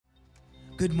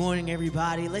Good morning,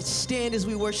 everybody. Let's stand as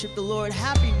we worship the Lord.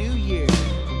 Happy New Year.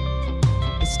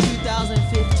 It's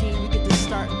 2015. We get to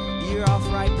start the year off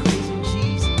right, praising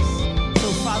Jesus.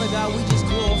 So, Father God, we just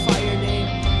glorify your name.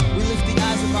 We lift the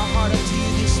eyes of our heart up to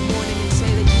you this morning and say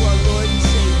that you are Lord and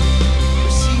Savior.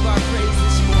 Receive our praise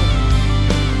this morning.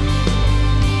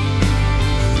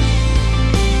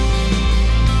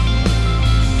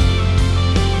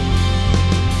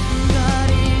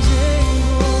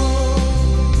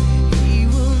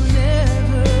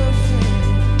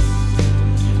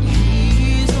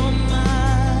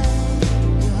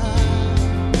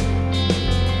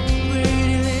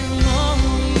 Greater than all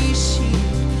we see,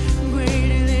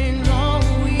 greater than all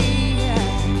we have.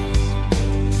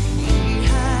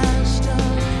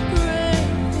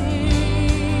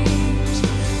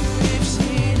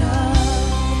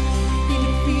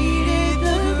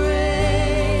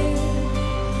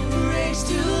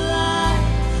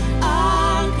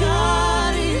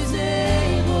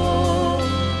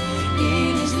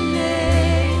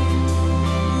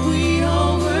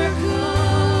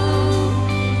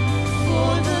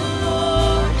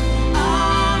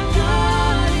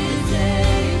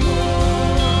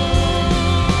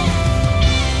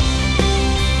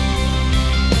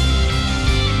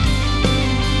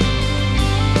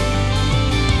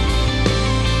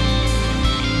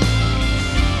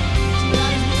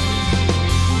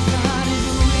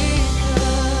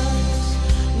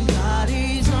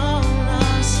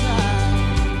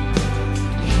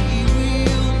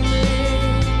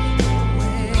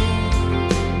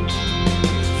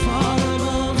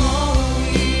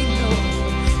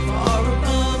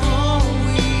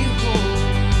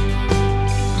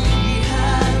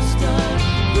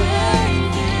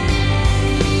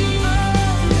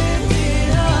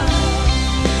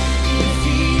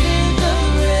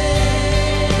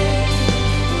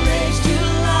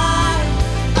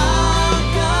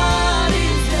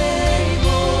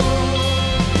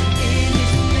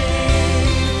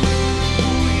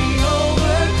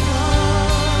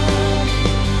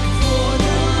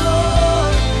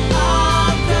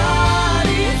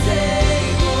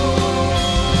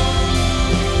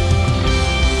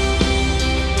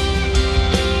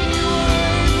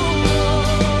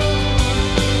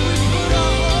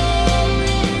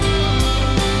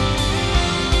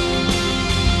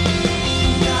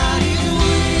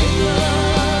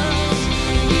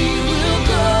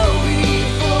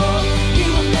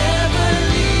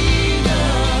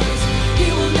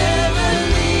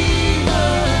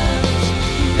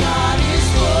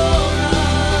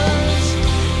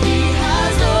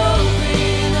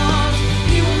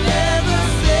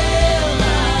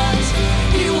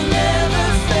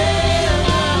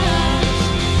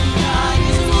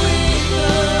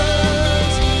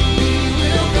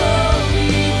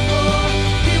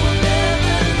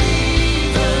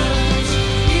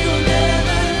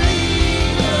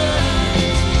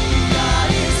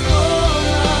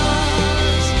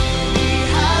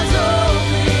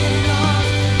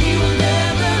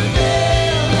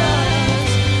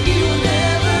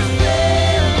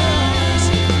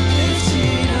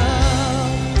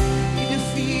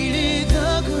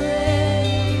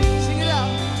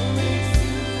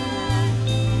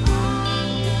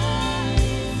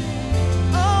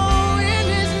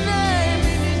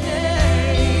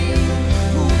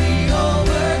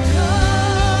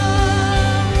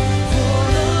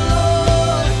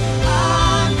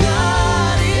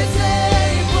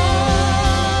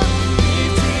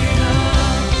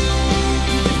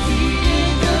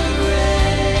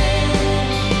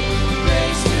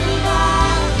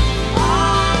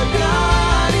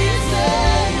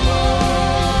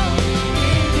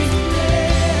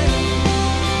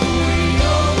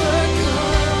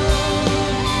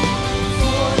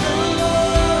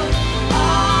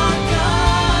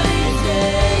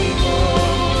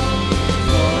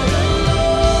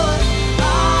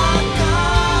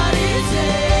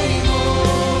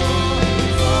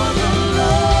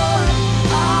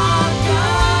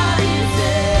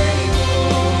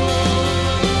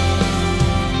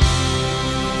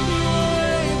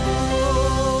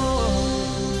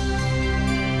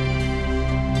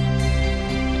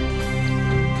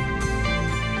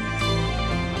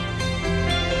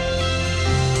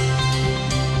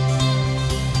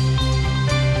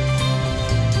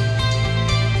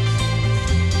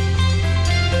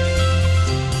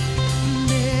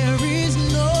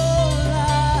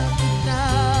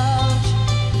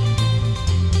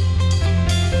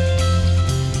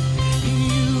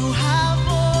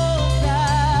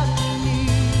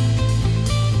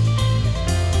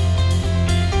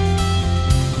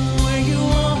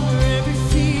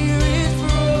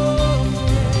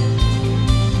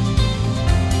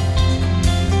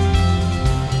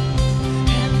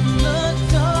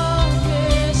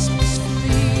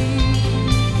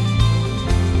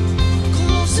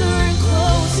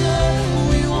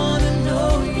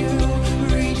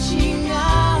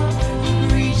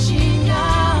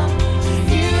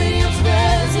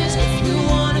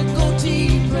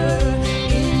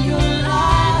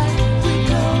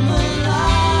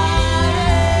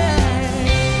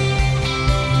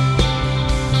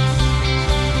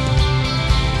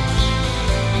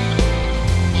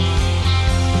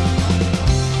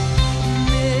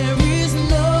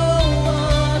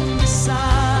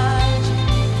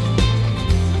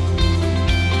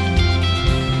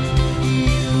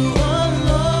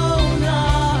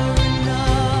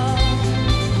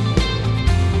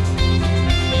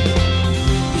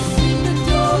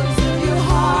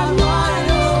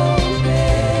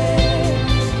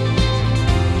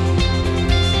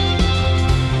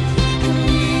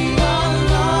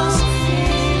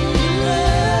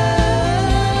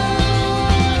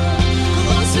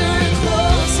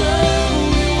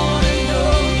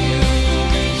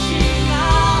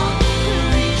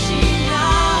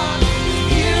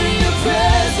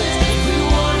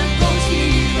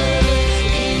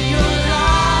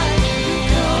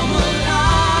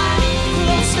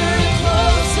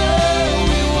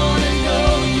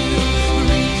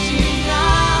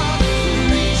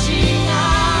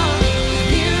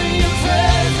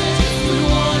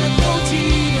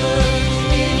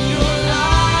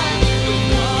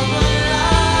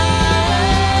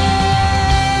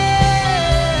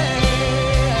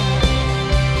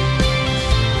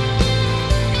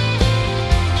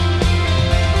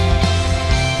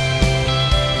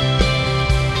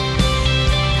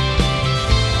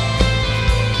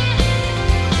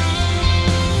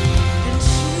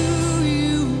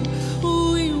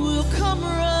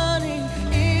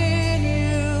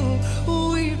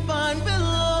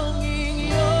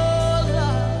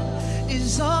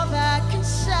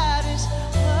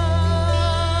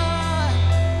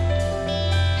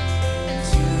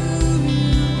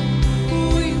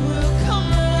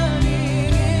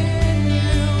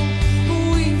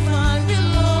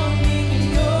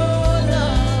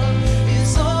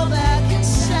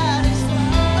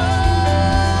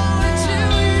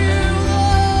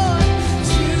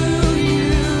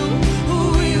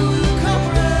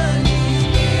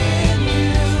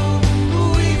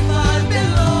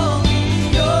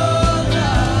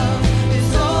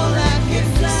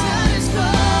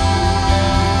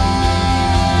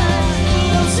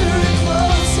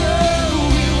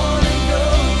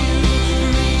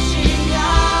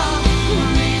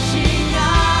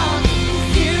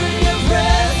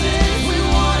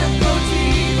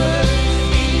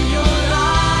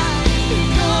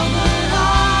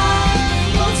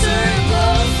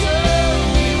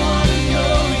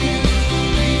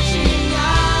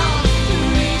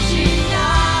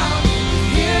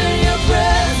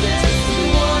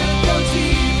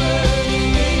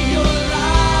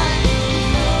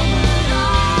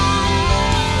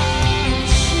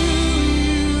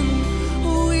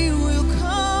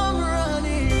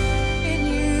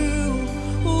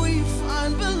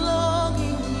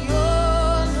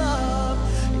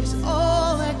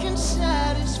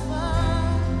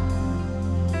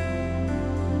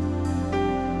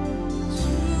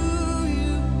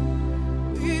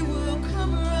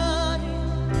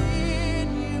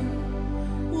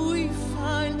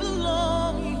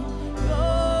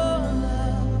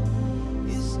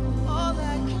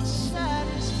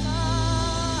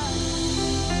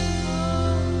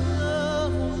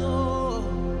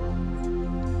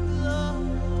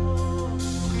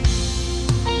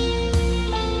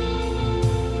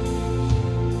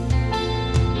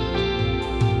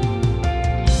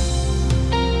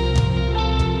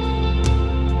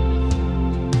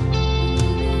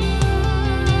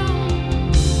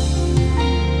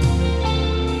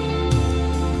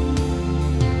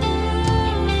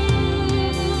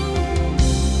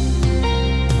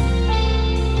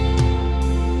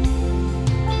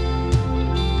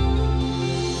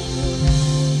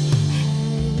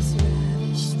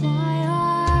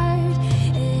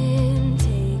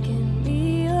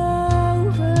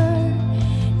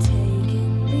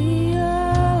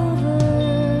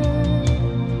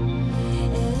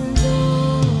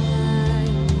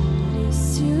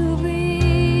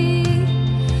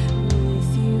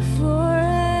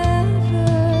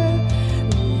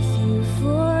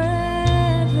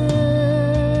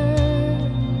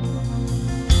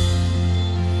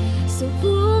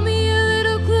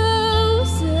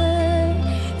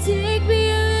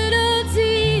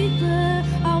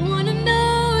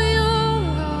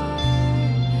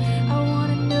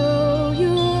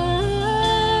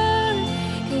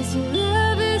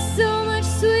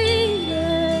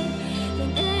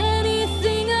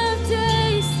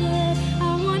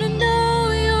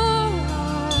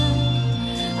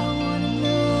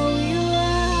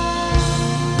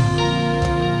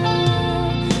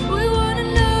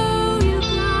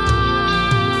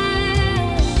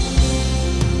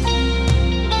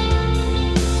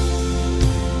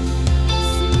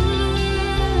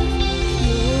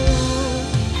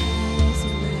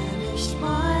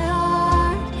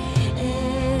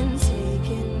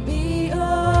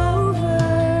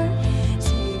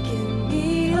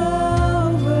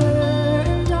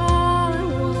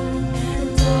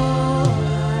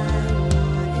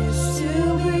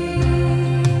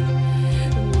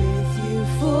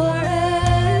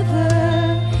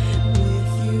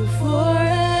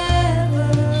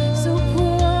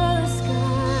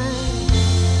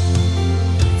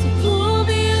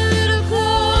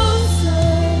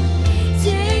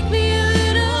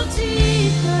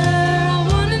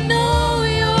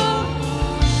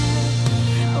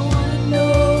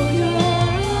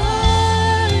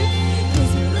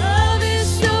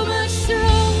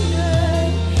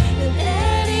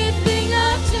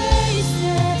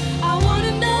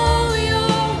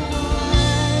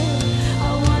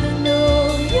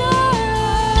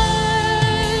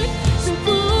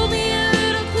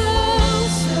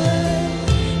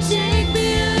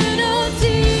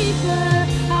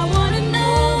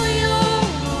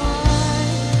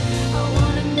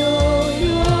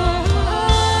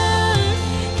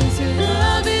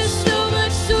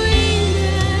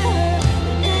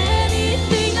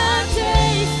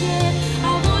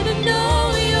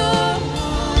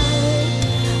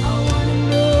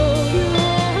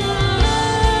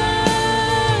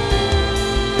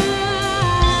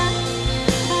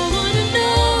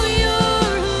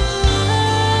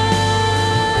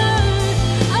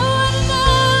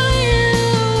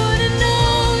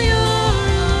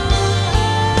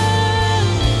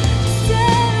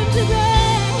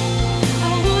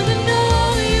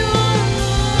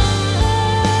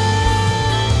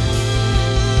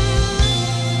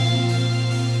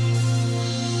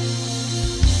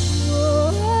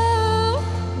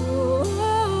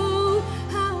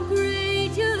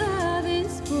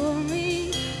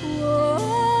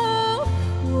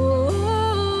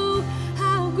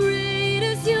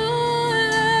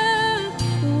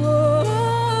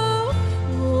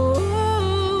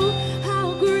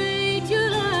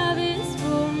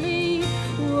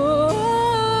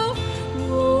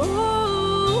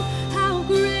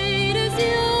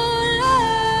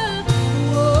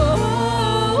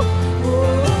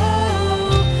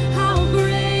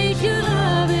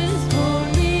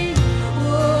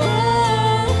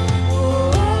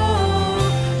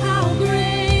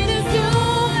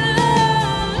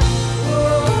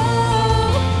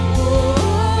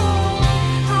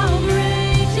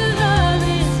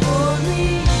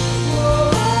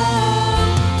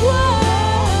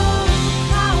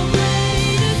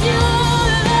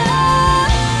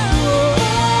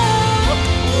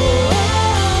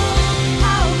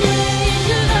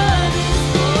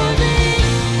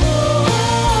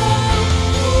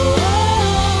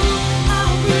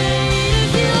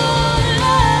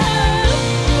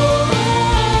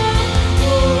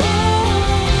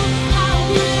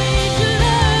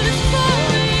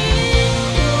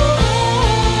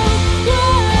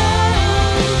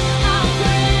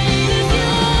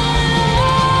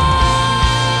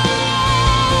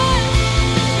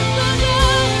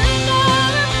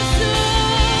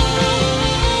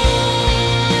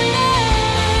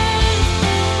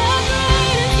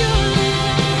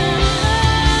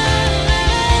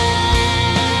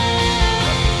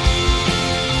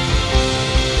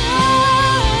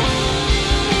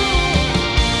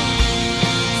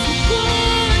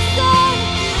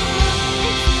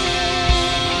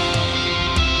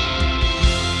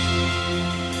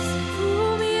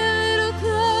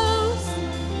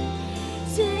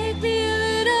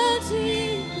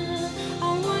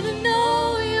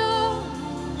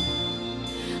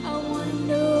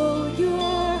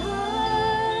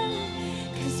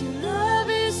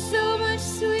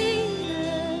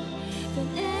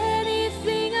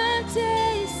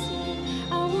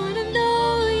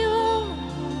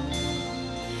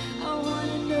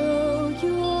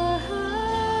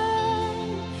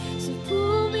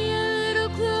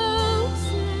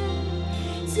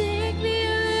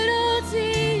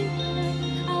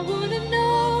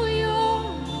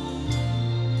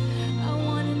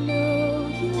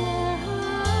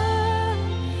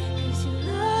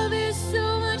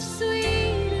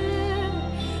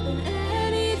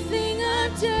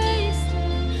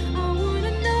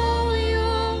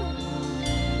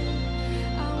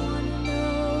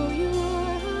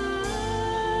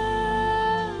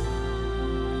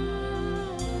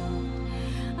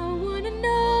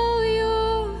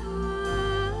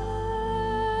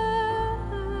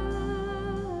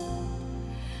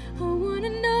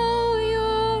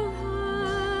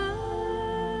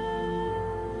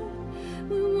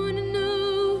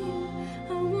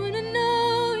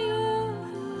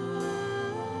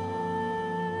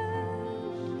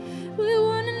 We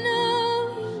wanna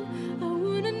know you. I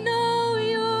wanna know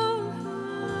your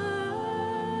heart.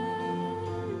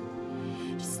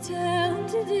 Just tell him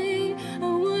today. I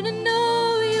wanna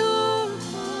know your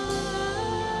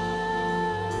heart.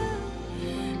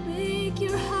 Make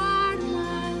your heart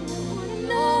mine. I wanna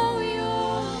know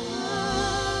your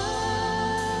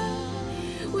heart.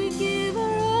 We give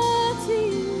our all to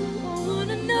you. I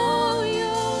wanna know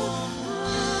your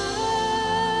heart.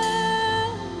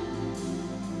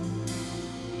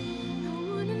 I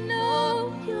wanna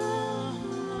know your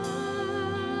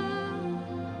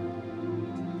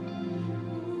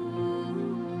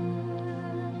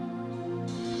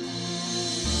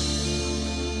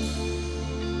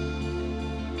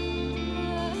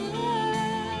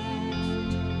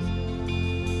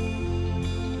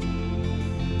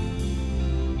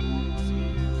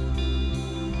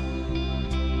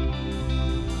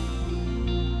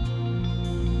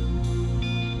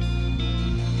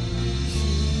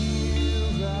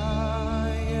Here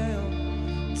I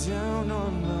am, down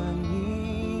on my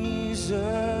knees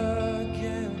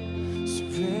again,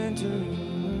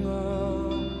 surrendering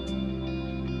all,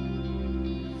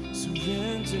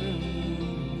 surrendering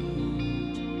all.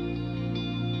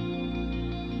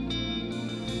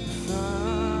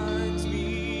 Find me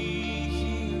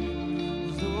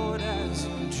here, Lord, as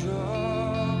you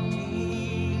draw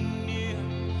me near.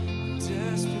 I'm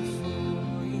desperate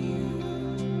for you.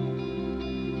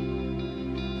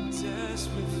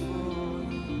 Desperate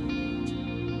for you,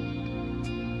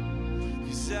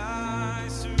 'cause I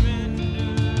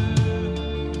surrender.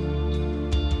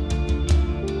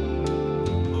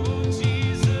 Oh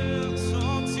Jesus,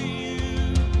 all to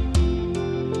you.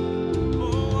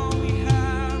 Oh, all we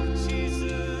have,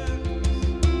 Jesus.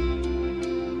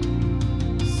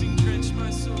 Sing, drench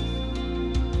my soul.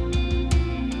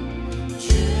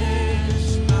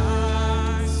 Drench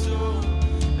my soul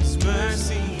as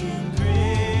mercy and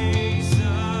grace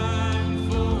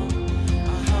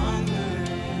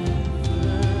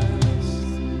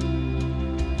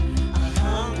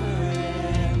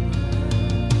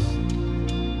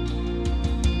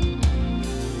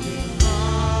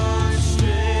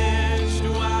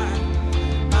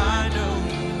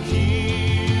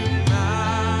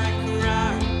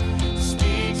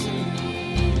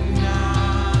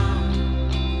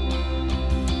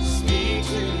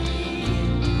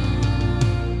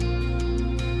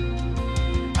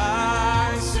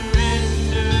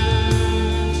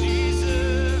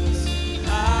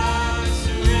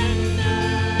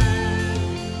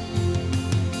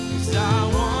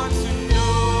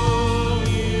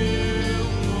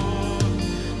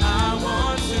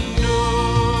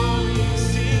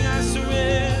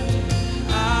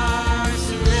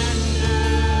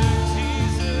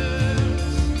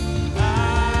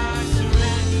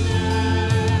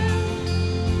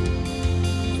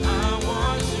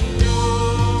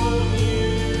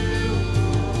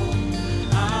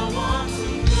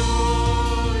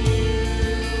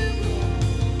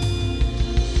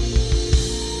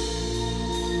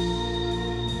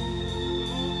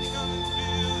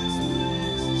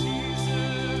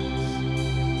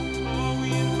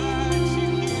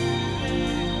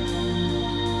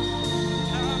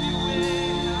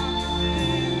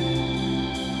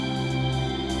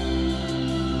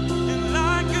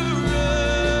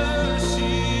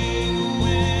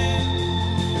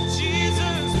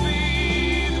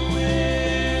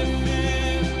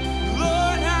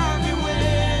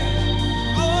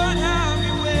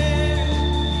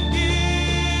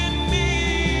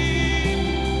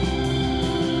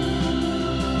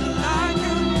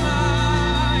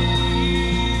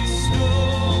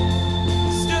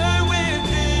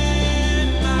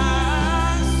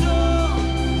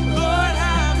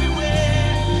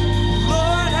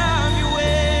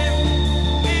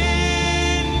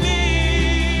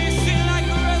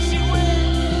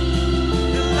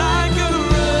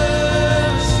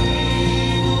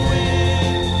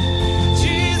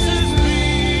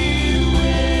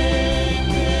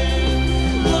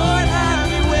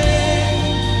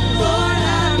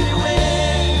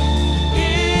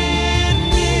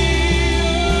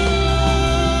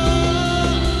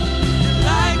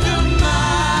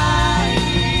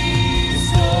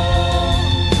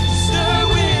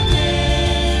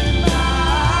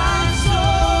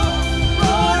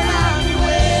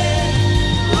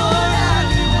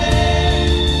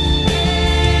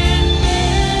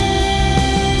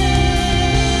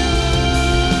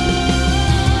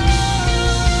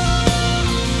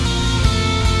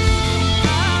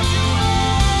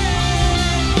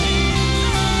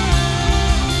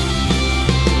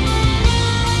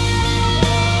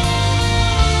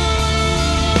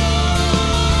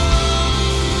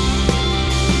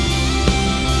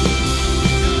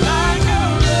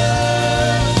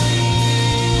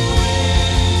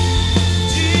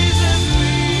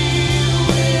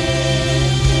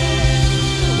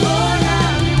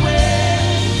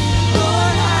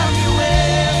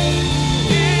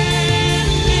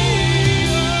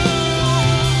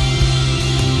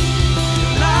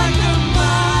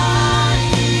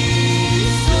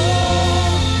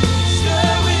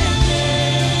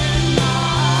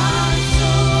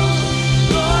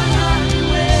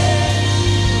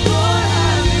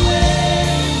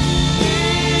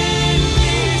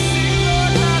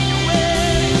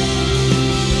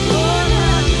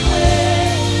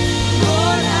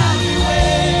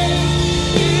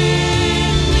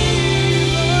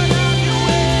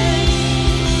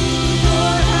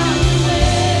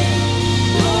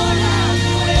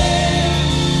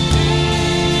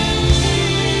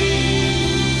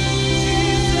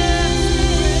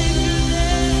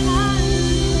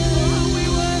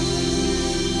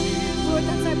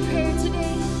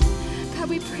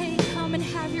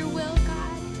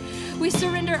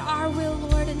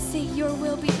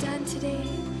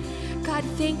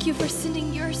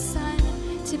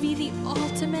be the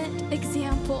ultimate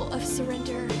example of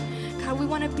surrender. God, we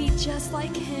want to be just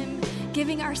like him,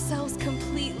 giving ourselves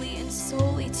completely and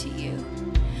solely to you.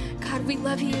 God, we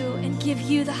love you and give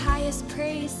you the highest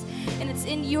praise, and it's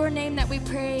in your name that we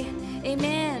pray.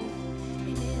 Amen.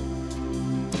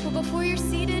 Amen. Well, before you're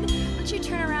seated, why don't you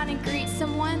turn around and greet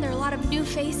someone? There are a lot of new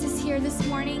faces here this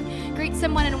morning. Greet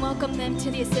someone and welcome them to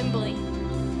the assembly.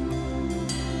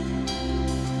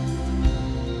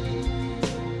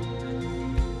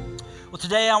 Well,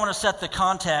 today I want to set the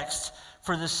context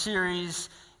for this series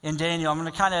in Daniel. I'm going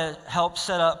to kind of help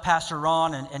set up Pastor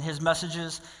Ron and his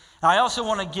messages. And I also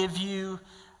want to give you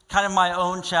kind of my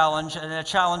own challenge and a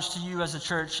challenge to you as a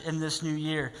church in this new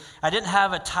year. I didn't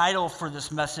have a title for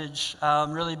this message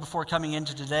really before coming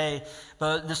into today,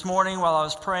 but this morning while I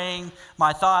was praying,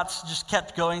 my thoughts just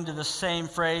kept going to the same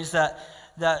phrase that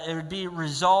it would be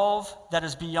resolve that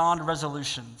is beyond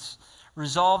resolutions.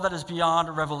 Resolve that is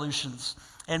beyond revolutions.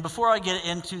 And before I get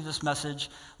into this message,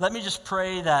 let me just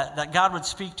pray that God would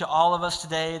speak to all of us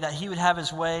today, that he would have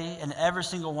his way in every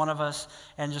single one of us,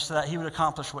 and just that he would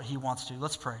accomplish what he wants to.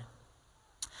 Let's pray.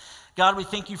 God, we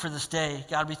thank you for this day.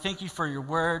 God, we thank you for your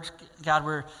word. God,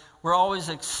 we're always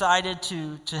excited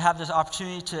to have this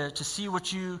opportunity to see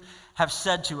what you have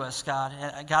said to us, God.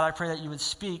 And God, I pray that you would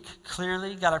speak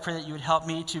clearly. God, I pray that you would help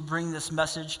me to bring this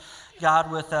message, God,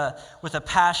 with a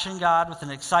passion, God, with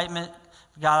an excitement.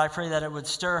 God, I pray that it would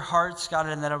stir hearts, God,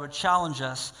 and that it would challenge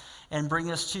us and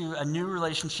bring us to a new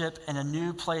relationship and a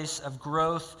new place of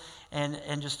growth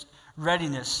and just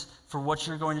readiness for what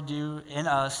you're going to do in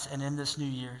us and in this new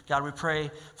year. God, we pray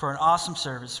for an awesome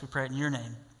service. We pray it in your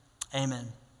name. Amen.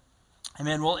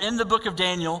 Amen. Well, in the book of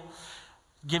Daniel,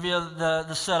 give you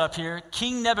the setup here.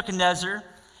 King Nebuchadnezzar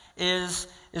is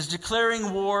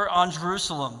declaring war on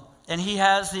Jerusalem. And he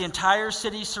has the entire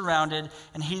city surrounded,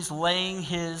 and he's laying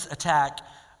his attack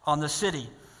on the city.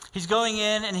 He's going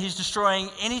in and he's destroying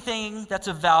anything that's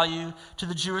of value to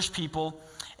the Jewish people.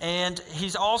 And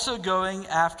he's also going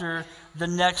after the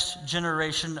next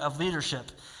generation of leadership.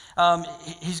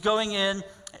 He's going in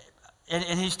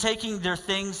and he's taking their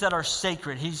things that are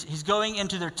sacred. He's going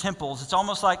into their temples. It's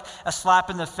almost like a slap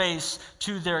in the face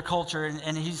to their culture.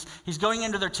 And he's going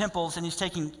into their temples and he's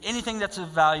taking anything that's of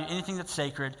value, anything that's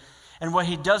sacred. And what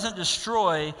he doesn't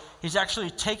destroy, he's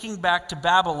actually taking back to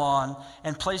Babylon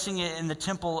and placing it in the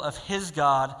temple of his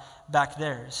God back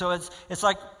there. So it's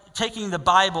like taking the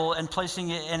Bible and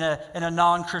placing it in a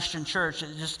non-Christian church.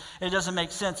 It doesn't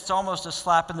make sense. It's almost a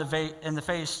slap in the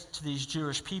face to these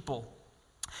Jewish people.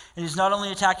 And he's not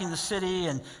only attacking the city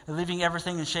and leaving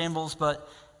everything in shambles, but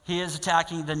he is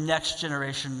attacking the next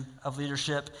generation of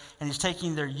leadership, and he's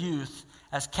taking their youth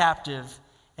as captive,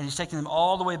 and he's taking them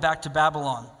all the way back to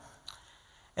Babylon.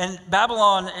 And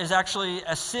Babylon is actually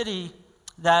a city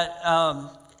that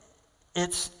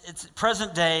it's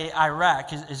present-day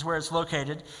Iraq is where it's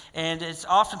located, and it's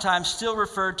oftentimes still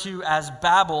referred to as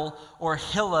Babel or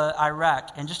Hilla,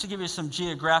 Iraq. And just to give you some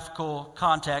geographical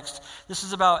context, this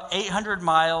is about 800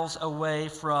 miles away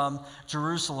from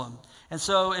Jerusalem. And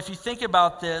so if you think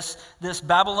about this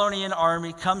Babylonian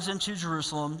army comes into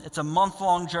Jerusalem. It's a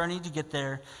month-long journey to get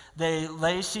there. They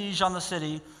lay siege on the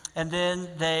city, and then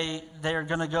they are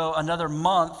going to go another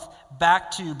month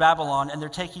back to Babylon, and they're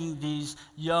taking these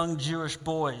young Jewish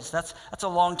boys. That's a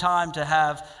long time to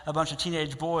have a bunch of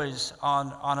teenage boys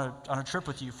on a trip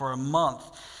with you for a month.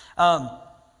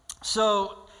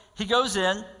 So he goes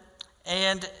in,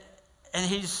 and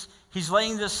he's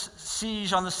laying this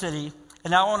siege on the city.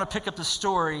 And now I want to pick up the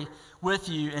story with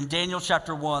you in Daniel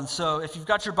chapter 1. So if you've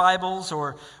got your Bibles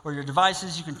or your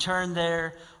devices, you can turn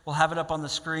there. We'll have it up on the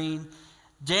screen.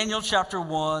 Daniel chapter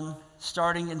 1,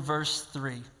 starting in verse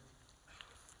 3.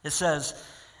 It says,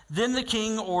 "Then the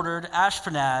king ordered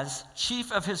Ashpenaz,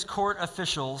 chief of his court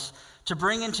officials, to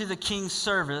bring into the king's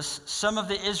service some of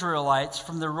the Israelites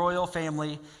from the royal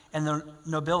family and the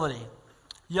nobility,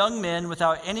 young men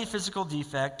without any physical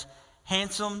defect,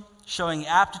 handsome, showing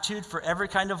aptitude for every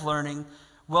kind of learning,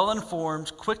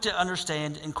 well-informed, quick to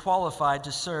understand, and qualified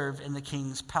to serve in the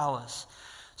king's palace."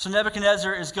 So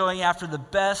Nebuchadnezzar is going after the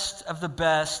best of the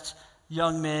best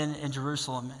young men in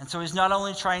Jerusalem. And so he's not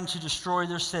only trying to destroy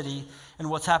their city and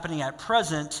what's happening at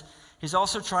present, he's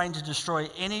also trying to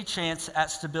destroy any chance at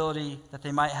stability that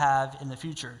they might have in the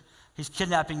future. He's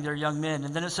kidnapping their young men.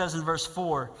 And then it says in verse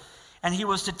 4, "And he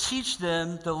was to teach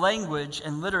them the language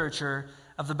and literature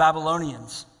of the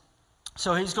Babylonians."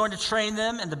 So he's going to train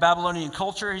them in the Babylonian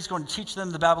culture. He's going to teach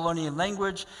them the Babylonian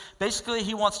language. Basically,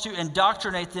 he wants to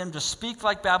indoctrinate them to speak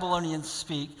like Babylonians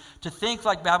speak, to think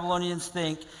like Babylonians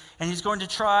think, and he's going to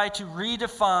try to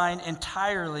redefine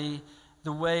entirely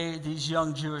the way these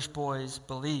young Jewish boys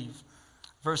believe.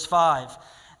 Verse 5,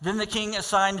 then the king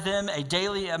assigned them a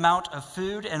daily amount of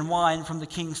food and wine from the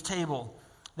king's table.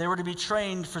 They were to be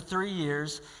trained for 3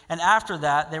 years, and after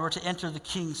that they were to enter the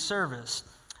king's service.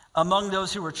 Among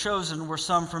those who were chosen were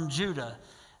some from Judah,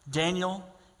 Daniel,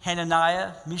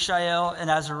 Hananiah, Mishael, and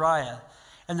Azariah.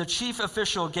 And the chief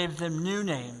official gave them new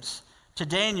names. To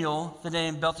Daniel, the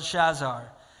name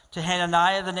Belteshazzar. To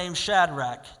Hananiah, the name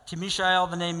Shadrach. To Mishael,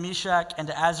 the name Meshach. And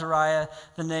to Azariah,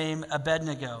 the name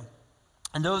Abednego.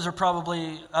 And those are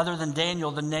probably, other than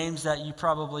Daniel, the names that you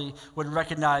probably would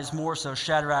recognize more so,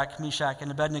 Shadrach, Meshach,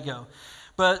 and Abednego.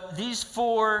 But these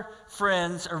 4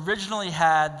 friends originally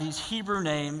had these Hebrew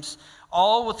names,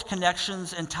 all with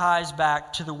connections and ties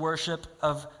back to the worship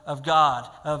of God,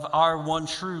 of our one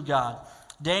true God.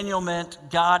 Daniel meant,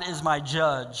 God is my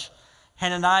judge.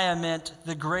 Hananiah meant,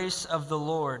 the grace of the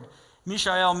Lord.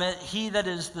 Mishael meant, he that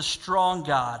is the strong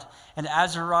God. And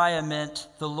Azariah meant,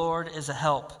 the Lord is a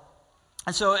help.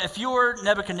 And so if you're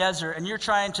Nebuchadnezzar and you're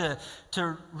trying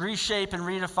to reshape and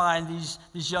redefine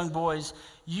these young boys,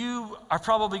 you are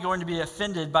probably going to be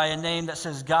offended by a name that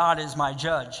says, God is my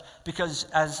judge. Because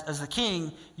as the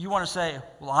king, you want to say,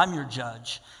 well, I'm your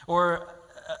judge. Or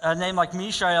a name like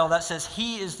Mishael that says,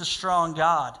 he is the strong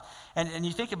God. And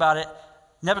you think about it,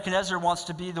 Nebuchadnezzar wants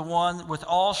to be the one with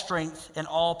all strength and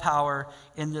all power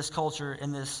in this culture,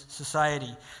 in this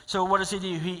society. So what does he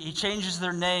do? He changes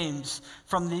their names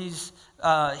from these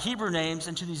Hebrew names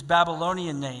into these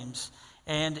Babylonian names.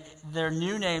 And their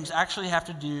new names actually have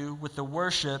to do with the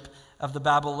worship of the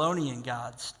Babylonian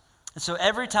gods. And so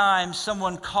every time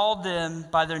someone called them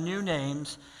by their new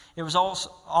names, it was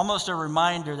also almost a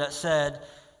reminder that said,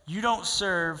 you don't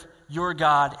serve your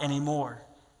God anymore.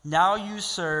 Now you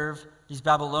serve these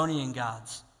Babylonian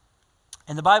gods.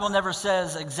 And the Bible never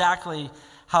says exactly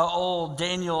how old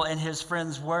Daniel and his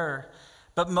friends were,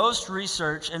 but most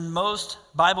research and most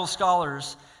Bible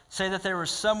scholars say that they were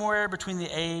somewhere between the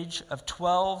age of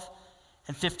 12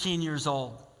 and 15 years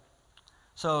old.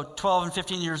 So 12 and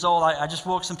 15 years old, I just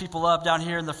woke some people up down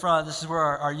here in the front. This is where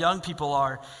our young people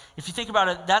are. If you think about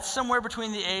it, that's somewhere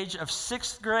between the age of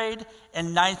 6th grade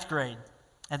and 9th grade.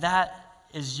 And that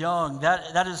is young.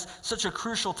 That is such a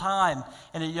crucial time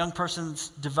in a young person's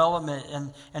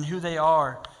development and who they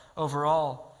are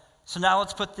overall. So now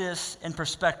let's put this in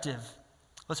perspective.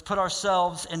 Let's put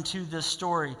ourselves into this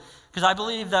story. Because I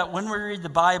believe that when we read the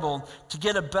Bible, to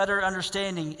get a better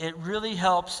understanding, it really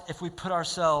helps if we put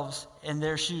ourselves in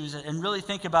their shoes and really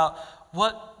think about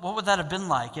what would that have been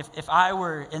like if I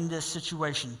were in this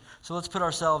situation. So let's put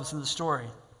ourselves in the story.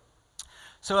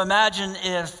 So imagine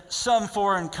if some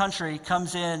foreign country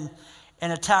comes in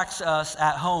and attacks us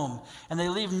at home, and they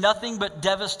leave nothing but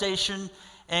devastation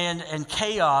and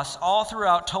chaos all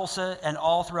throughout Tulsa and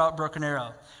all throughout Broken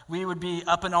Arrow. We would be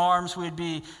up in arms, we would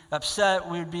be upset,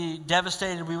 we would be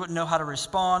devastated, we wouldn't know how to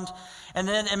respond. And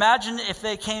then imagine if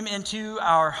they came into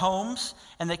our homes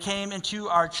and they came into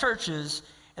our churches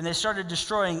and they started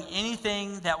destroying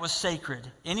anything that was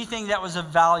sacred, anything that was of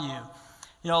value.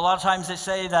 You know, a lot of times they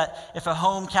say that if a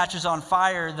home catches on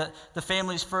fire, the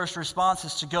family's first response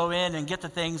is to go in and get the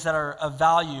things that are of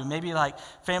value, maybe like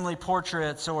family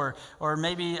portraits or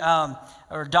maybe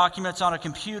or documents on a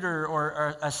computer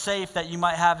or a safe that you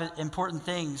might have important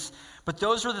things. But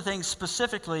those were the things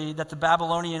specifically that the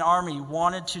Babylonian army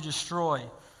wanted to destroy.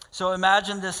 So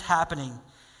imagine this happening.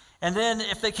 And then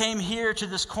if they came here to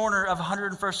this corner of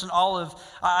 101st and Olive,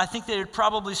 I think they would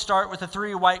probably start with the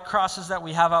 3 white crosses that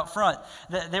we have out front.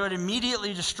 They would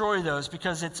immediately destroy those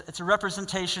because it's a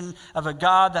representation of a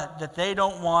God that they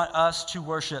don't want us to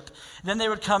worship. Then they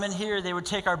would come in here, they would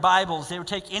take our Bibles, they would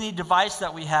take any device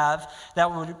that we have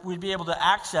that we'd be able to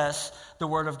access the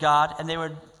Word of God, and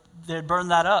they'd burn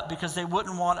that up because they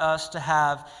wouldn't want us to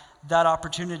have that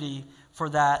opportunity for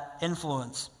that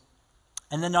influence.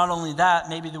 And then not only that,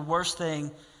 maybe the worst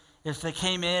thing, if they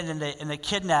came in and they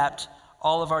kidnapped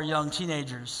all of our young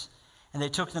teenagers and they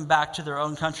took them back to their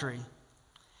own country.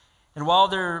 And while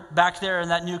they're back there in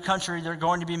that new country, they're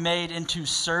going to be made into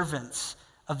servants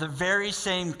of the very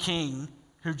same king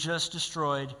who just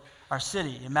destroyed our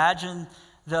city. Imagine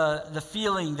the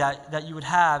feeling that you would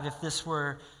have if this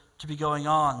were to be going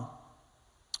on.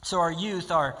 So our youth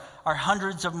are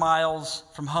hundreds of miles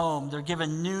from home. They're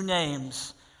given new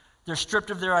names. They're stripped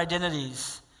of their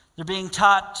identities. They're being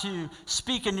taught to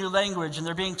speak a new language, and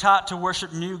they're being taught to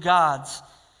worship new gods.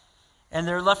 And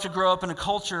they're left to grow up in a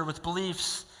culture with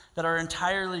beliefs that are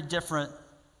entirely different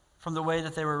from the way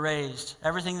that they were raised.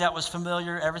 Everything that was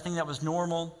familiar, everything that was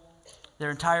normal, their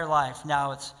entire life,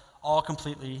 now it's all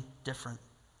completely different.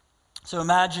 So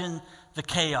imagine the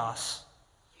chaos.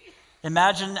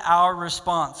 Imagine our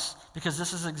response, because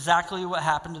this is exactly what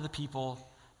happened to the people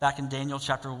back in Daniel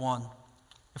chapter 1.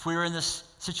 If we were in this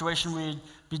situation, we'd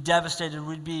be devastated,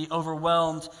 we'd be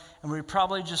overwhelmed, and we'd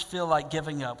probably just feel like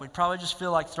giving up. We'd probably just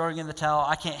feel like throwing in the towel.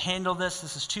 I can't handle this.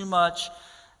 This is too much.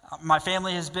 My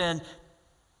family has been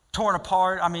torn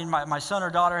apart. I mean, my son or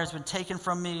daughter has been taken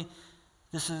from me.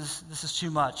 This is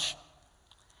too much.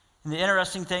 And the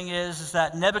interesting thing is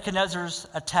that Nebuchadnezzar's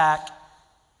attack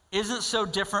isn't so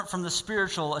different from the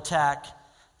spiritual attack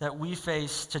that we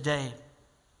face today.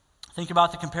 Think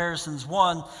about the comparisons.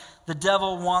 One, the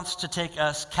devil wants to take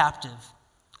us captive.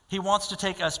 He wants to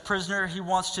take us prisoner. He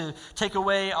wants to take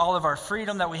away all of our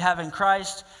freedom that we have in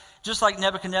Christ. Just like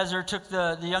Nebuchadnezzar took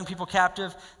the young people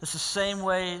captive, it's the same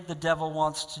way the devil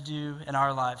wants to do in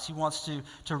our lives. He wants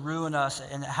to ruin us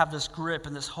and have this grip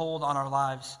and this hold on our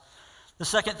lives. The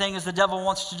second thing is the devil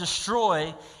wants to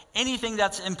destroy anything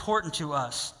that's important to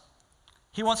us.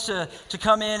 He wants to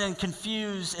come in and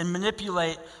confuse and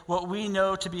manipulate what we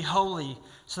know to be holy,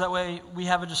 so that way we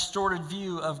have a distorted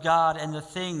view of God and the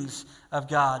things of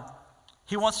God.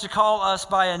 He wants to call us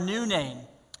by a new name.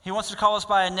 He wants to call us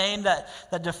by a name that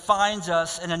defines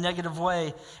us in a negative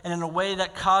way, and in a way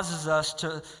that causes us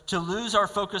to lose our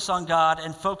focus on God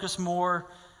and focus more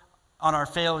on our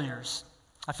failures.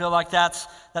 I feel like that's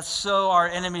so our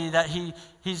enemy, that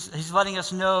he's letting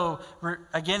us know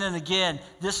again and again,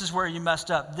 this is where you messed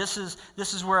up. This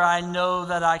is where I know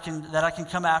that I can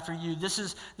come after you. This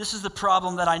is the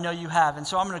problem that I know you have, and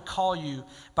so I'm going to call you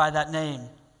by that name.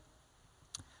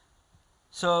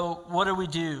 So what do we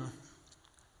do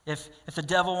if the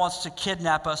devil wants to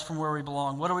kidnap us from where we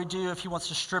belong? What do we do if he wants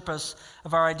to strip us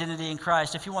of our identity in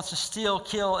Christ? If he wants to steal,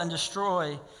 kill, and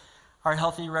destroy our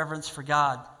healthy reverence for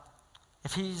God?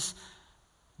 If he's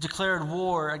declared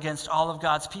war against all of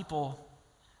God's people,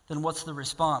 then what's the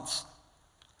response?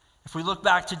 If we look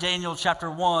back to Daniel chapter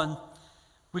 1,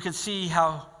 we can see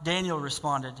how Daniel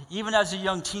responded, even as a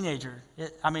young teenager.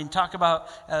 Talk about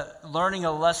learning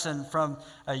a lesson from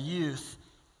a youth.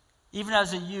 Even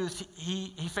as a youth,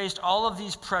 he faced all of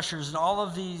these pressures and all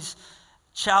of these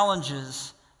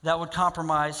challenges that would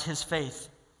compromise his faith.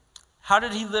 How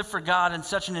did he live for God in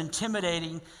such an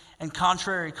intimidating and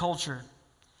contrary culture?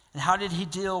 And how did he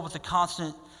deal with the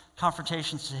constant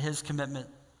confrontations to his commitment?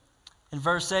 In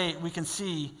verse 8, we can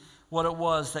see what it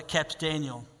was that kept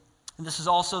Daniel. And this is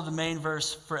also the main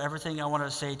verse for everything I want to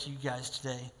say to you guys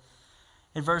today.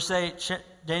 In verse 8,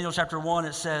 Daniel chapter 1,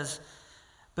 it says,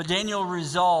 "But Daniel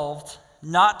resolved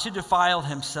not to defile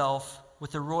himself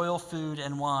with the royal food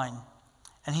and wine.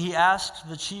 And he asked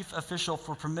the chief official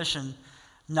for permission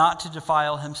not to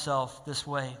defile himself this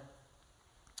way."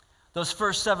 Those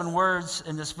first 7 words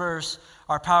in this verse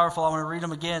are powerful. I want to read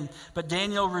them again. But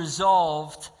Daniel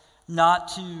resolved not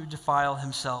to defile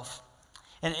himself.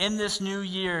 And in this new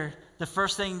year, the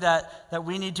first thing that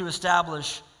we need to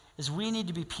establish is we need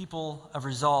to be people of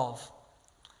resolve.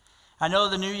 I know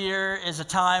the new year is a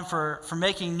time for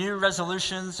making new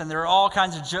resolutions, and there are all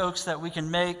kinds of jokes that we can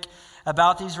make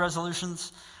about these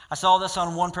resolutions. I saw this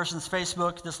on one person's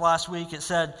Facebook this last week. It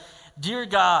said, "Dear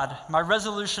God, my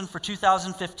resolution for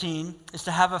 2015 is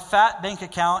to have a fat bank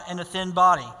account and a thin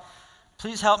body.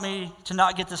 Please help me to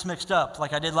not get this mixed up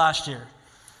like I did last year."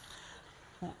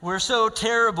 We're so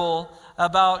terrible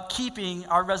about keeping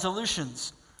our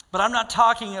resolutions. But I'm not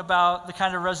talking about the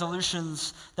kind of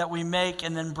resolutions that we make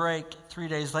and then break 3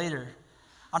 days later.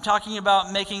 I'm talking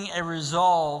about making a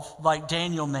resolve like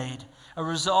Daniel made. A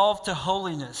resolve to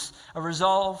holiness, a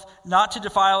resolve not to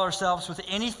defile ourselves with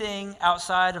anything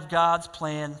outside of God's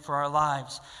plan for our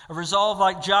lives. A resolve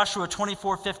like Joshua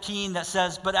 24:15 that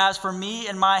says, "But as for me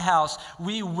and my house,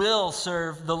 we will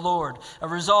serve the Lord." A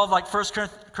resolve like 1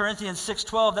 Corinthians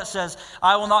 6:12 that says,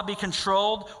 "I will not be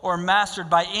controlled or mastered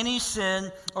by any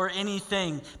sin or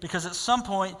anything," because at some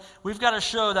point we've got to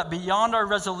show that beyond our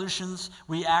resolutions,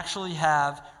 we actually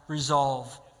have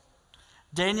resolve.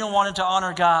 Daniel wanted to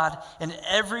honor God in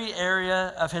every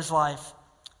area of his life,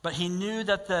 but he knew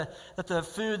that the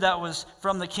food that was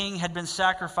from the king had been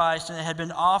sacrificed and it had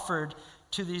been offered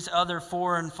to these other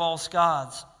foreign false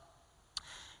gods.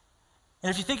 And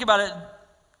if you think about it,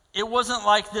 it wasn't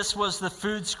like this was the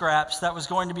food scraps that was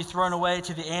going to be thrown away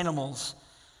to the animals.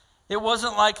 It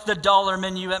wasn't like the dollar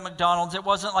menu at McDonald's. It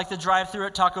wasn't like the drive-thru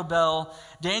at Taco Bell.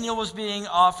 Daniel was being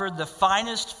offered the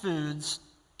finest foods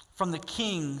from the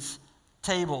king's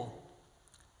table.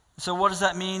 So what does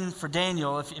that mean for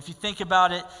Daniel? If you think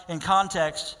about it in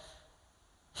context,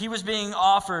 he was being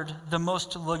offered the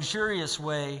most luxurious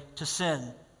way to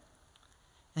sin.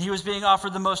 And he was being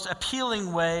offered the most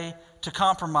appealing way to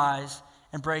compromise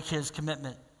and break his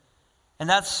commitment. And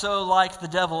that's so like the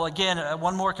devil. Again,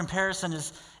 one more comparison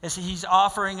is he's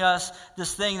offering us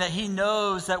this thing that he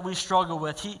knows that we struggle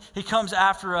with. He comes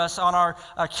after us on our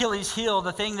Achilles heel,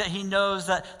 the thing that he knows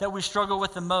that we struggle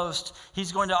with the most.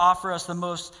 He's going to offer us the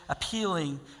most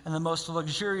appealing and the most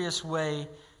luxurious way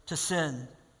to sin.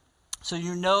 So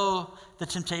you know the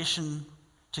temptation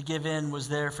to give in was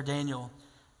there for Daniel.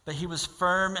 But he was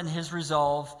firm in his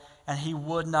resolve, and he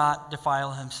would not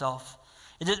defile himself.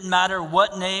 It didn't matter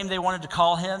what name they wanted to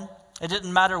call him. It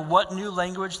didn't matter what new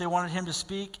language they wanted him to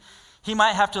speak. He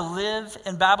might have to live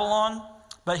in Babylon,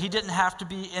 but he didn't have to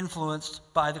be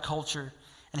influenced by the culture,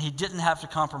 and he didn't have to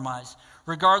compromise.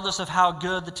 Regardless of how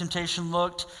good the temptation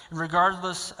looked, and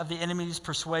regardless of the enemy's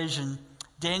persuasion,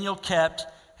 Daniel kept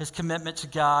his commitment to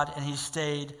God, and he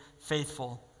stayed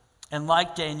faithful. And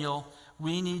like Daniel,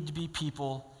 we need to be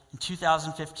people in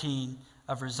 2015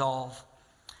 of resolve.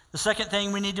 The second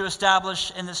thing we need to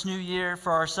establish in this new year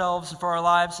for ourselves and for our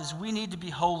lives is we need to be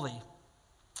holy.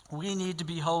 We need to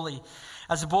be holy.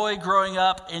 As a boy growing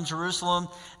up in Jerusalem,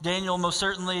 Daniel most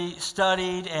certainly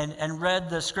studied and read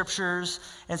the scriptures,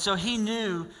 and so he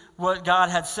knew what God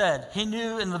had said. He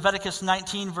knew in Leviticus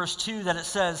 19 verse 2 that it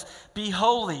says, "Be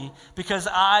holy, because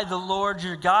I, the Lord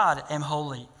your God, am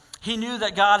holy." He knew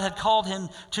that God had called him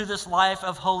to this life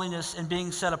of holiness and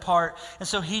being set apart. And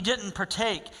so he didn't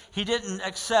partake. He didn't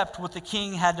accept what the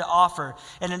king had to offer.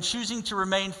 And in choosing to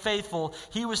remain faithful,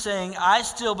 he was saying, I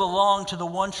still belong to the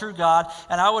one true God,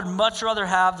 and I would much rather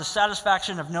have the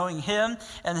satisfaction of knowing him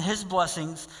and his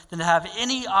blessings than to have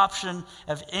any option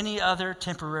of any other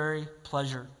temporary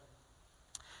pleasure.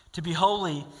 To be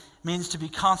holy means to be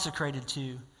consecrated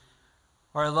to,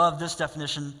 or I love this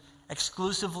definition,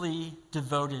 exclusively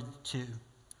devoted to.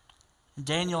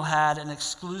 Daniel had an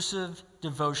exclusive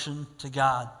devotion to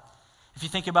God. If you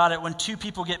think about it, when two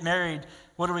people get married,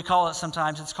 what do we call it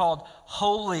sometimes? It's called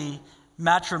holy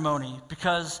matrimony,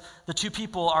 because the two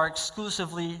people are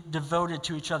exclusively devoted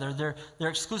to each other. They're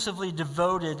exclusively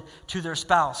devoted to their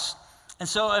spouse. And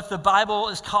so if the Bible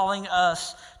is calling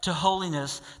us to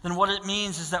holiness, then what it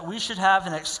means is that we should have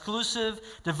an exclusive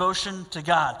devotion to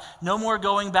God. No more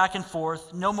going back and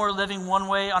forth. No more living one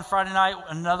way on Friday night,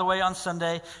 another way on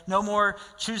Sunday. No more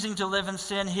choosing to live in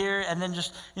sin here and then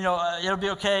just, it'll be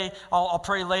okay, I'll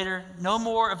pray later. No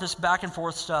more of this back and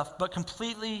forth stuff, but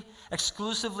completely,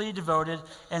 exclusively devoted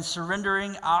and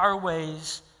surrendering our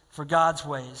ways for God's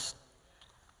ways.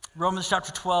 Romans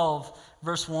chapter 12,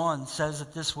 verse 1 says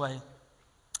it this way.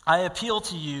 I appeal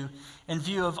to you in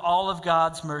view of all of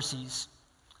God's mercies.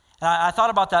 And I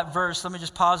thought about that verse. Let me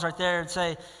just pause right there and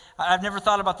say, I've never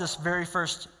thought about this very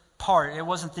first part. It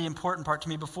wasn't the important part to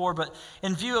me before, but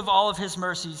in view of all of his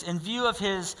mercies, in view of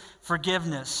his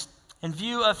forgiveness, in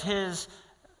view of his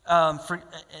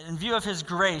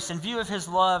grace, in view of his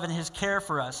love and his care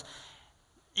for us,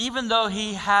 even though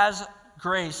he has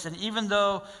grace and even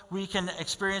though we can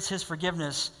experience his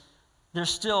forgiveness, there's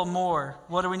still more.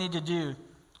 What do we need to do?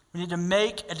 We need to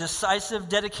make a decisive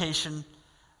dedication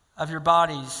of your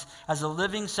bodies as a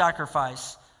living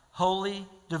sacrifice, holy,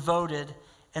 devoted,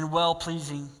 and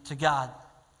well-pleasing to God.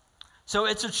 So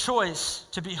it's a choice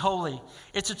to be holy.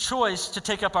 It's a choice to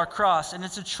take up our cross, and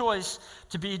it's a choice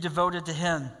to be devoted to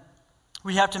him.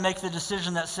 We have to make the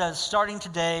decision that says, starting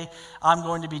today, I'm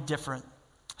going to be different.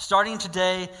 Starting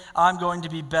today, I'm going to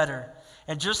be better.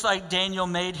 And just like Daniel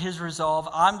made his resolve,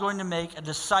 I'm going to make a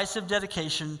decisive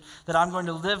dedication that I'm going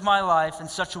to live my life in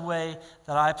such a way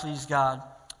that I please God.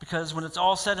 Because when it's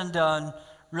all said and done,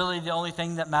 really the only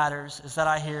thing that matters is that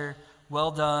I hear,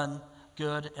 well done,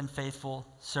 good and faithful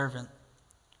servant.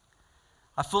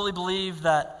 I fully believe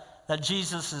that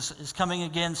Jesus is coming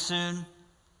again soon.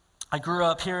 I grew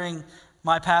up hearing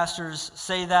my pastors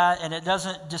say that, and it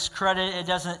doesn't discredit, it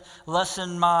doesn't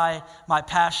lessen my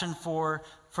passion for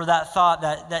that thought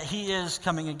that he is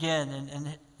coming again.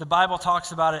 And the Bible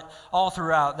talks about it all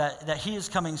throughout, that he is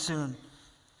coming soon.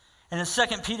 And in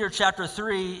 2 Peter chapter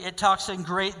 3, it talks in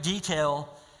great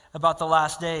detail about the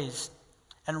last days.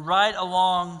 And right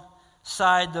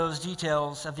alongside those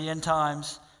details of the end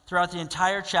times, throughout the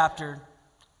entire chapter,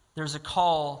 there's a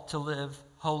call to live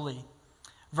holy.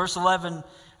 Verse 11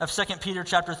 of 2 Peter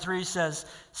chapter 3 says,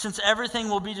 since everything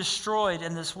will be destroyed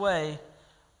in this way,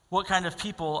 what kind of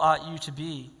people ought you to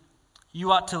be?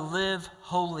 You ought to live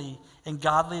holy and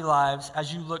godly lives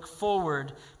as you look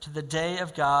forward to the day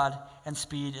of God and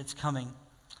speed its coming.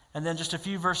 And then just a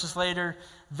few verses later,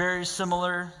 very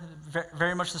similar,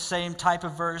 very much the same type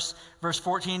of verse. Verse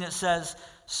 14, it says,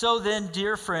 So then,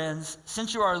 dear friends,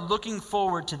 since you are looking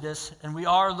forward to this, and we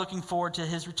are looking forward to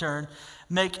his return,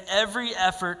 make every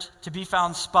effort to be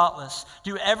found spotless.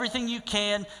 Do everything you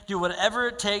can, do whatever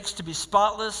it takes to be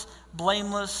spotless,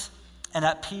 blameless, and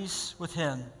at peace with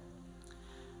him.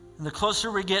 And the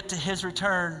closer we get to his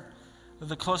return,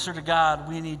 the closer to God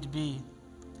we need to be.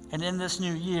 And in this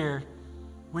new year,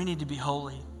 we need to be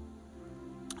holy.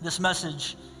 This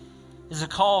message is a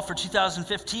call for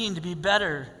 2015 to be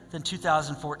better than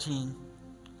 2014.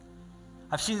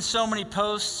 I've seen so many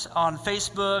posts on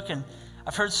Facebook, and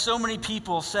I've heard so many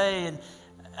people say, and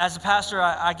as a pastor,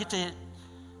 I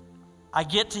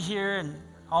get to hear, and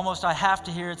almost I have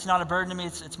to hear, it's not a burden to me,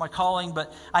 it's my calling,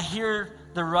 but I hear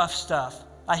the rough stuff.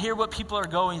 I hear what people are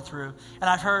going through, and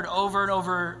I've heard over and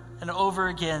over and over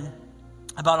again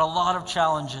about a lot of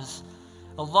challenges,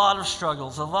 a lot of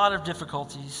struggles, a lot of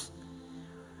difficulties.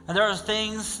 And there are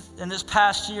things in this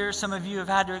past year some of you have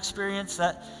had to experience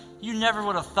that you never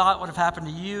would have thought would have happened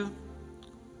to you.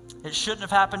 It shouldn't have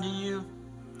happened to you.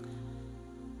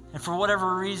 And for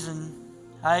whatever reason,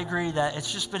 I agree that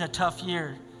it's just been a tough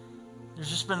year. There's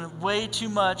just been way too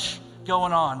much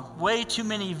going on, way too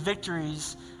many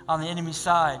victories on the enemy's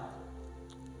side.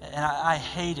 And I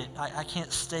hate it. I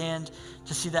can't stand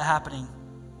to see that happening.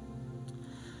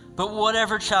 But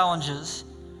whatever challenges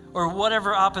or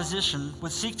whatever opposition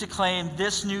would seek to claim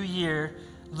this new year,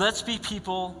 let's be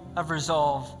people of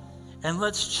resolve and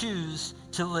let's choose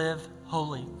to live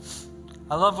holy.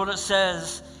 I love what it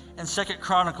says in 2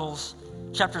 Chronicles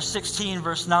chapter 16,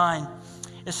 verse 9.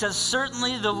 It says,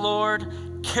 "Certainly the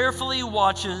Lord carefully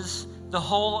watches the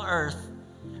whole earth,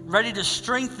 ready to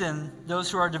strengthen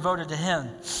those who are devoted to him."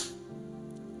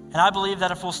 And I believe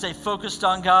that if we'll stay focused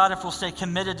on God, if we'll stay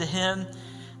committed to him,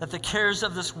 that the cares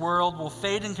of this world will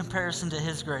fade in comparison to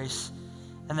his grace,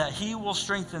 and that he will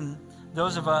strengthen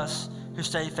those of us who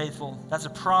stay faithful. That's a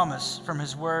promise from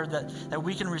his word that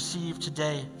we can receive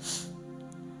today.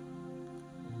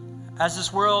 As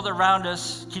this world around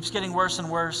us keeps getting worse and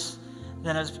worse,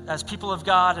 then as people of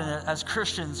God and as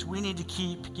Christians, we need to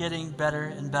keep getting better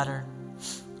and better.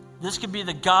 This could be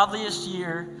the godliest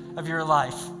year of your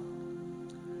life.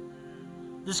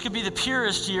 This could be the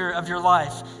purest year of your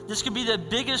life. This could be the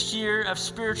biggest year of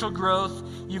spiritual growth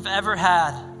you've ever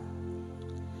had.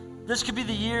 This could be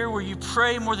the year where you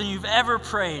pray more than you've ever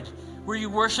prayed, where you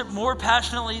worship more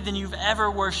passionately than you've ever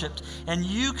worshiped. And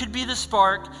you could be the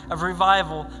spark of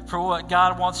revival for what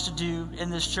God wants to do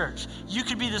in this church. You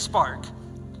could be the spark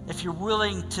if you're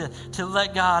willing to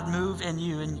let God move in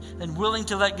you and willing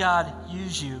to let God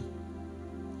use you.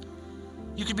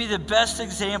 You could be the best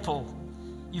example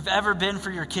you've ever been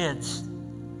for your kids.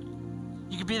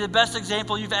 You could be the best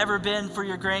example you've ever been for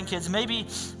your grandkids.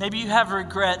 Maybe you have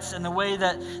regrets in the way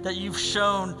that you've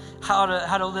shown how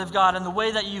to live God and the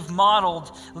way that you've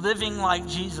modeled living like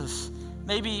Jesus.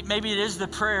 Maybe it is the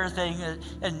prayer thing,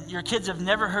 and your kids have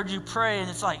never heard you pray, and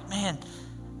it's like, man,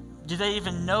 do they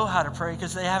even know how to pray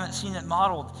because they haven't seen it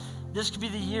modeled? This could be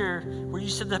the year where you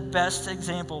set the best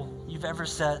example you've ever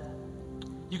set.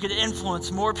 You could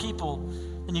influence more people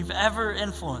than you've ever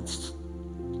influenced.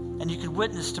 And you could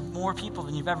witness to more people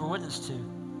than you've ever witnessed to.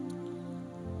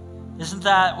 Isn't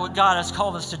that what God has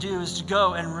called us to do, is to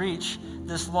go and reach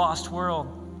this lost world?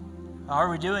 Are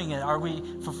we doing it? Are we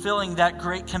fulfilling that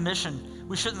great commission?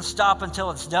 We shouldn't stop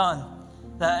until it's done.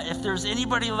 That if there's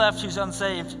anybody left who's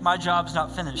unsaved, my job's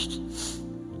not finished.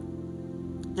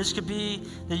 This could be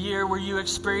the year where you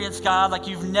experience God like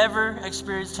you've never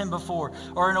experienced him before,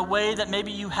 or in a way that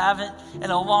maybe you haven't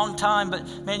in a long time, but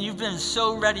man, you've been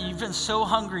so ready, you've been so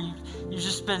hungry, you've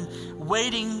just been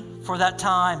waiting for that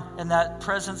time and that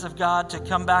presence of God to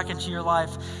come back into your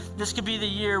life. This could be the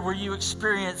year where you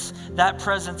experience that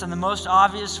presence in the most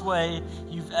obvious way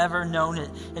you've ever known it,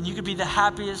 and you could be the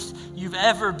happiest you've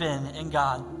ever been in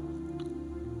God.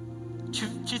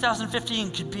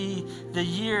 2015 could be the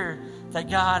year that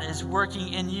God is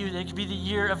working in you. It could be the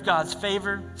year of God's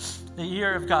favor, the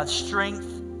year of God's strength,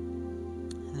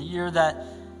 and the year that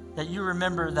you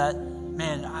remember that,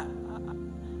 man,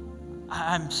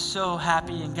 I'm so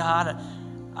happy in God.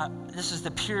 This is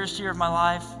the purest year of my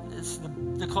life. It's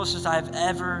the closest I've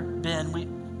ever been.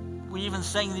 We even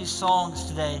sang these songs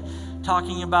today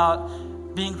talking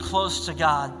about being close to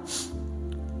God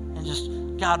and just,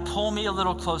 God, pull me a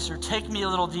little closer. Take me a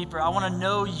little deeper. I want to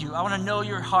know you. I want to know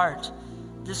your heart.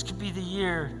 This could be the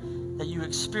year that you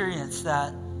experience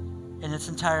that in its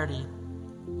entirety.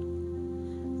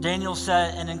 Daniel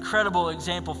set an incredible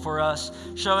example for us,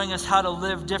 showing us how to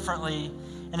live differently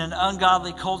in an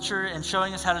ungodly culture and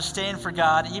showing us how to stand for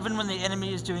God, even when the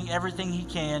enemy is doing everything he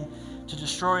can to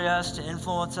destroy us, to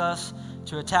influence us,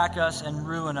 to attack us, and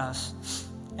ruin us.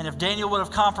 And if Daniel would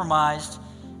have compromised,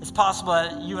 it's possible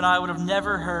that you and I would have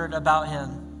never heard about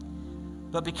him.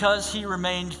 But because he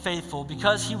remained faithful,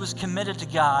 because he was committed to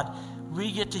God,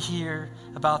 we get to hear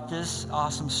about this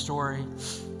awesome story.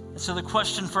 And so the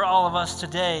question for all of us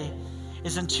today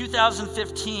is, in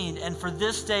 2015 and for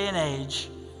this day and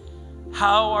age,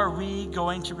 how are we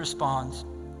going to respond?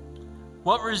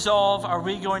 What resolve are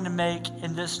we going to make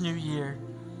in this new year?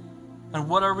 And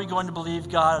what are we going to believe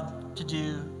God to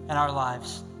do in our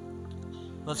lives?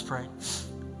 Let's pray.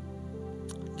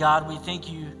 God, we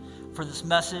thank you for this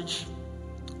message.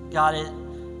 God,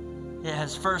 it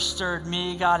has first stirred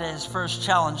me. God, it has first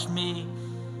challenged me.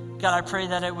 God, I pray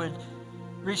that it would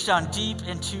reach down deep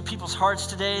into people's hearts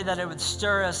today, that it would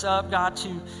stir us up, God,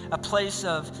 to a place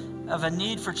of a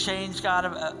need for change, God,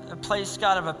 a place,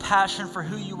 God, of a passion for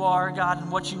who you are, God,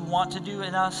 and what you want to do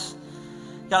in us.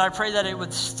 God, I pray that it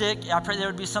would stick. I pray there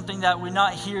would be something that we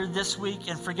not hear this week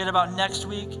and forget about next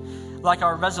week, like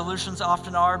our resolutions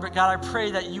often are. But God, I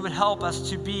pray that you would help us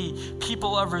to be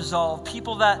people of resolve,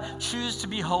 people that choose to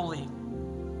be holy.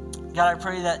 God, I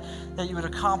pray that you would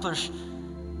accomplish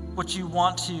what you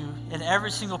want to in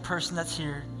every single person that's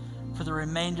here for the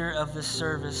remainder of this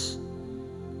service.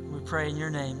 We pray in your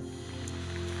name.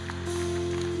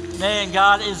 Man,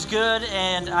 God is good,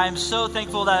 and I'm so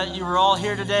thankful that you were all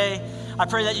here today. I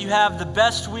pray that you have the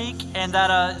best week, and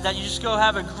that you just go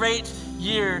have a great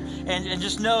year, and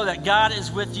just know that God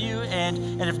is with you,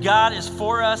 and if God is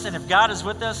for us, and if God is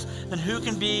with us, then who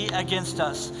can be against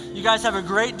us? You guys have a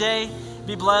great day.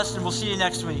 Be blessed, and we'll see you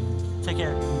next week. Take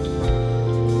care.